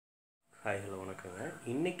Hi hello வணக்கங்க.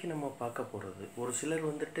 இன்றைக்கி நம்ம பார்க்க போகிறது, ஒரு சிலர்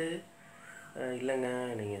வந்துட்டு இல்லைங்க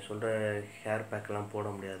நீங்கள் சொல்கிற ஹேர் பேக்கெலாம் போட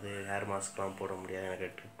முடியாது, ஹேர் மாஸ்க்லாம் போட முடியாது,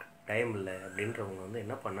 எனக்கு டைம் இல்லை அப்படின்றவங்க வந்து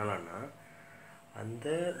என்ன பண்ணலான்னா,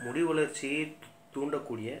 அந்த முடி வளர்ச்சியை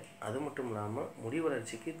தூண்டக்கூடிய, அது மட்டும் இல்லாமல் முடி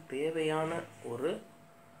வளர்ச்சிக்கு தேவையான ஒரு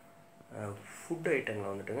ஃபுட் ஐட்டங்களை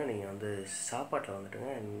வந்துட்டுங்க நீங்கள் வந்து சாப்பாட்டில்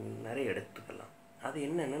வந்துட்டுங்க நிறைய எடுத்துக்கலாம். அது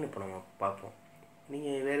என்னென்னு இப்போ நம்ம பார்ப்போம்.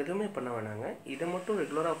 நீங்கள் வேறு எதுவுமே பண்ண வேணாங்க, இதை மட்டும்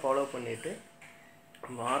ரெகுலராக ஃபாலோ பண்ணிவிட்டு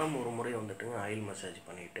வாரம் ஒரு முறை வந்துட்டுங்க ஆயில் மசாஜ்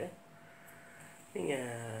பண்ணிவிட்டு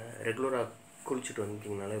நீங்கள் ரெகுலராக குளிச்சுட்டு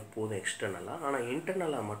வந்துட்டிங்கனாலே போதும் எக்ஸ்டர்னலாக. ஆனால்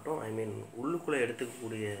இன்டர்னலாக மட்டும் உள்ளுக்குள்ளே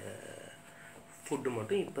எடுத்துக்கக்கூடிய ஃபுட்டு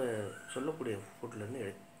மட்டும் இப்போ சொல்லக்கூடிய ஃபுட்லேருந்து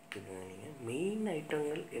எடுத்துக்கங்க. நீங்கள் மெயின்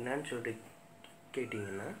ஐட்டங்கள் என்னன்னு சொல்லிட்டு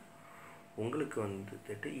கேட்டிங்கன்னா, உங்களுக்கு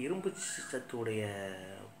வந்துட்டு இரும்பு சத்துடைய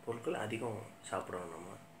பொருட்கள் அதிகம் சாப்பிடணும்.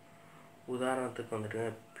 நம்ம உதாரணத்துக்கு வந்துட்டு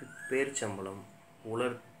பேரிச்சம்பழம்,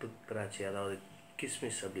 உலர் திராட்சை, அதாவது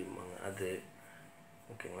கிஸ்மிஸ் அப்படிம்பாங்க, அது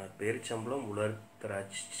ஓகேங்களா. பேரிச்சம்பழம், உலர்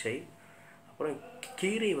திராட்சை, அப்புறம்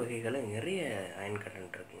கீரை வகைகளை நிறைய அயன்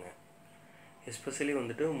கண்டென்ட் இருக்குங்க. எஸ்பெஷலி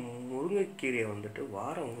வந்துட்டு முருங்கைக்கீரையை வந்துட்டு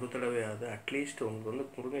வாரம் ஒரு தடவையாவது அட்லீஸ்ட் உங்களுக்கு வந்து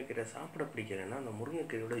முருங்கைக்கீரை சாப்பிட பிடிக்கலைன்னா அந்த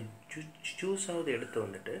முருங்கைக்கீரையோட ஜூஸாவது எடுத்து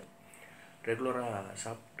வந்துட்டு ரெகுலராக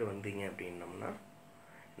சாப்பிட்டு வந்தீங்க அப்படின்னம்னா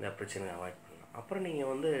இந்த பிரச்சனையை அவாய்ட் பண்ணலாம். அப்புறம் நீங்கள்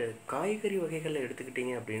வந்து காய்கறி வகைகளில்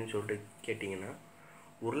எடுத்துக்கிட்டீங்க அப்படின்னு சொல்லிட்டு கேட்டிங்கன்னா,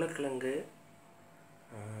 உருளைக்கிழங்கு,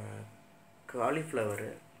 காலிஃப்ளவரு,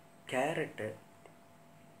 கேரட்டு,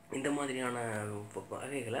 இந்த மாதிரியான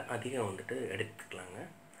வகைகளை அதிகம் வந்துட்டு எடுத்துக்கலாங்க.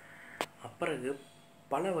 அப்புறம்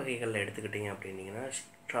பல வகைகளில் எடுத்துக்கிட்டிங்க அப்படின்னிங்கன்னா,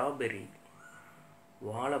 ஸ்ட்ராபெரி,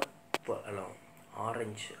 வாழைப்பழம்,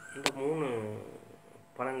 ஆரஞ்சு, இந்த 3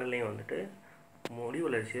 பழங்கள்லேயும் வந்துட்டு முடி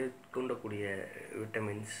வளர்ச்சியை தூண்டக்கூடிய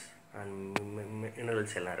விட்டமின்ஸ் அண்ட்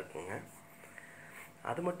மினரல்ஸ் எல்லாம் இருக்குங்க.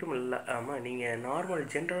 அது மட்டும் இல்லாமல் நீங்கள் நார்மல்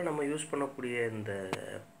ஜென்ரலாக நம்ம யூஸ் பண்ணக்கூடிய இந்த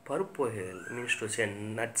பருப்பு வகைகள், மீன்ஸ் டு சே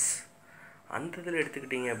நட்ஸ், அந்த இதில்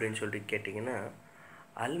எடுத்துக்கிட்டிங்க அப்படின்னு சொல்லிட்டு கேட்டிங்கன்னா,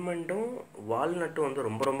 ஆல்மண்டும் வால்நட்டும் வந்து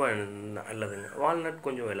ரொம்ப ரொம்ப நல்லதுங்க. வால்நட்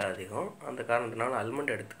கொஞ்சம் விலை அதிகம், அந்த காரணத்தினால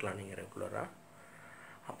ஆல்மண்ட் எடுத்துக்கலாம் நீங்கள் ரெகுலராக.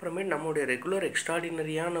 அப்புறமேட்டு நம்மளுடைய ரெகுலர்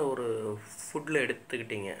எக்ஸ்ட்ராடினரியான ஒரு ஃபுட்டில்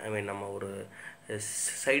எடுத்துக்கிட்டிங்க, நம்ம ஒரு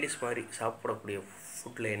சைடிஷ் மாதிரி சாப்பிடக்கூடிய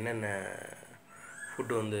ஃபுட்டில் என்னென்ன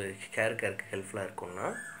ஃபுட்டு வந்து ஹேர் கேருக்கு ஹெல்ப்ஃபுல்லாக இருக்கும்னா,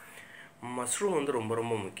 மஷ்ரூம் வந்து ரொம்ப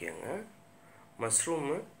ரொம்ப முக்கியங்க.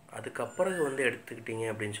 மஷ்ரூமு, அதுக்கப்புறம் வந்து எடுத்துக்கிட்டிங்க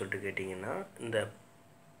அப்படின்னு சொல்லிட்டு கேட்டிங்கன்னா, இந்த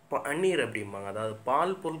பன்னீர் அப்படிம்பாங்க, அதாவது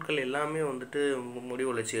பால் பொருட்கள் எல்லாமே வந்துட்டு முடி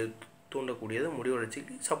வளர்ச்சியை தூண்டக்கூடியது, முடி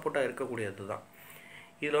வளர்ச்சிக்கு சப்போர்ட்டாக இருக்கக்கூடியது தான்.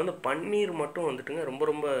 இதில் வந்து பன்னீர் மட்டும் வந்துட்டுங்க ரொம்ப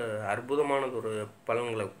ரொம்ப அற்புதமானது ஒரு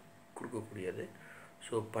பலன்களை கொடுக்கக்கூடியது.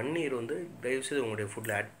 ஸோ பன்னீர் வந்து தயவுசெய்து உங்களுடைய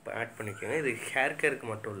ஃபுட்டில் ஆட் பண்ணிக்கோங்க. இது ஹேர் கேருக்கு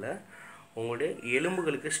மட்டும் இல்லை, உங்களுடைய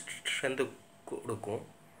எலும்புகளுக்கு ஸ்ட்ரென்த்து கொடுக்கும்.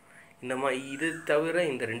 இந்த மாதிரி இது தவிர,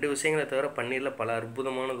 இந்த 2 விஷயங்களை தவிர பன்னீரில் பல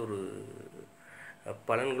அற்புதமானது ஒரு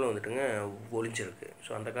பலன்களும் வந்துட்டுங்க ஒளிஞ்சிருக்கு.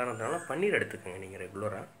 ஸோ அந்த காரணத்தினால பன்னீர் எடுத்துக்கோங்க நீங்கள்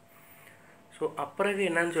ரெகுலராக. ஸோ அப்புறம்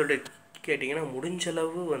என்னன்னு சொல்லிட்டு கேட்டிங்கன்னா,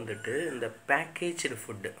 முடிஞ்சளவு வந்துட்டு இந்த பேக்கேஜ்டு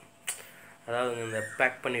ஃபுட்டு, அதாவது இந்த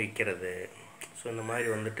பேக் பண்ணி விற்கிறது, ஸோ இந்த மாதிரி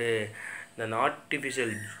வந்துட்டு இந்த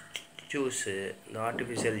ஆர்டிஃபிஷியல் ஜூஸு, இந்த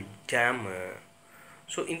ஆர்டிஃபிஷியல் ஜாமு,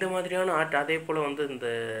 ஸோ இந்த மாதிரியான அதே போல் வந்து இந்த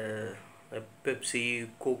பெப்சி,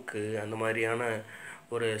 கோக்கு, அந்த மாதிரியான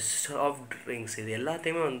ஒரு சாஃப்ட் ட்ரிங்க்ஸ், இது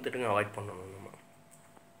எல்லாத்தையுமே வந்துட்டுங்க அவாய்ட் பண்ணணும் நம்ம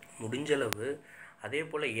முடிஞ்சளவு. அதே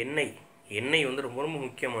போல் எண்ணெய் வந்து ரொம்ப ரொம்ப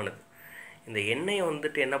முக்கியமானது. இந்த எண்ணெயை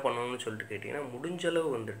வந்துட்டு என்ன பண்ணணும்னு சொல்லிட்டு கேட்டிங்கன்னா, முடிஞ்சளவு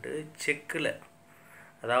வந்துட்டு செக்கில்,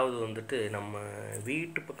 அதாவது வந்துட்டு நம்ம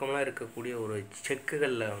வீட்டு பக்கம்லாம் இருக்கக்கூடிய ஒரு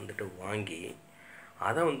செக்குகளில் வந்துட்டு வாங்கி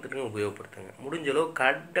அதை வந்துட்டு உபயோகப்படுத்துங்க. முடிஞ்சளவு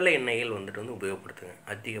கடலை எண்ணெய்கள் வந்துட்டு வந்து உபயோகப்படுத்துங்க.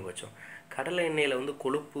 அதிகபட்சம் கடலை எண்ணெயில் வந்து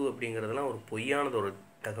கொழுப்பு அப்படிங்கிறதுலாம் ஒரு பொய்யானது ஒரு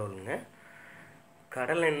தகவலுங்க.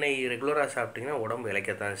 கடலை எண்ணெய் ரெகுலராக சாப்பிட்டிங்கன்னா உடம்பு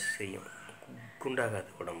இளைக்கத்தான் செய்யும்,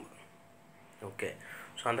 குண்டாகாது உடம்பு. ஓகே,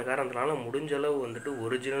 ஸோ அந்த காரணத்தினால முடிஞ்சளவு வந்துட்டு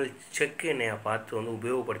ஒரிஜினல் செக்கு எண்ணெயை பார்த்து வந்து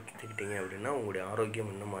உபயோகப்படுத்திக்கிட்டிங்க அப்படின்னா உங்களுடைய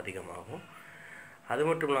ஆரோக்கியம் இன்னும் அதிகமாகும். அது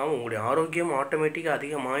மட்டும் இல்லாமல் உங்களுடைய ஆரோக்கியம் ஆட்டோமேட்டிக்காக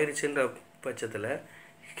அதிகமாகிருச்சுன்ற பட்சத்தில்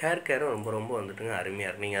ஹேர் கேரும் ரொம்ப ரொம்ப வந்துட்டுங்க அருமையாக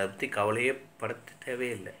இருக்கும். நீங்கள் அதை பற்றி கவலையே பட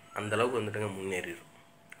தேவையில்லை, அந்தளவுக்கு வந்துட்டுங்க முன்னேறிடும்.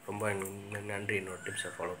 ரொம்ப நன்றி. என்னோட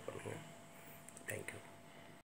டிப்ஸை ஃபாலோ பண்ணுங்கள். தேங்க்யூ.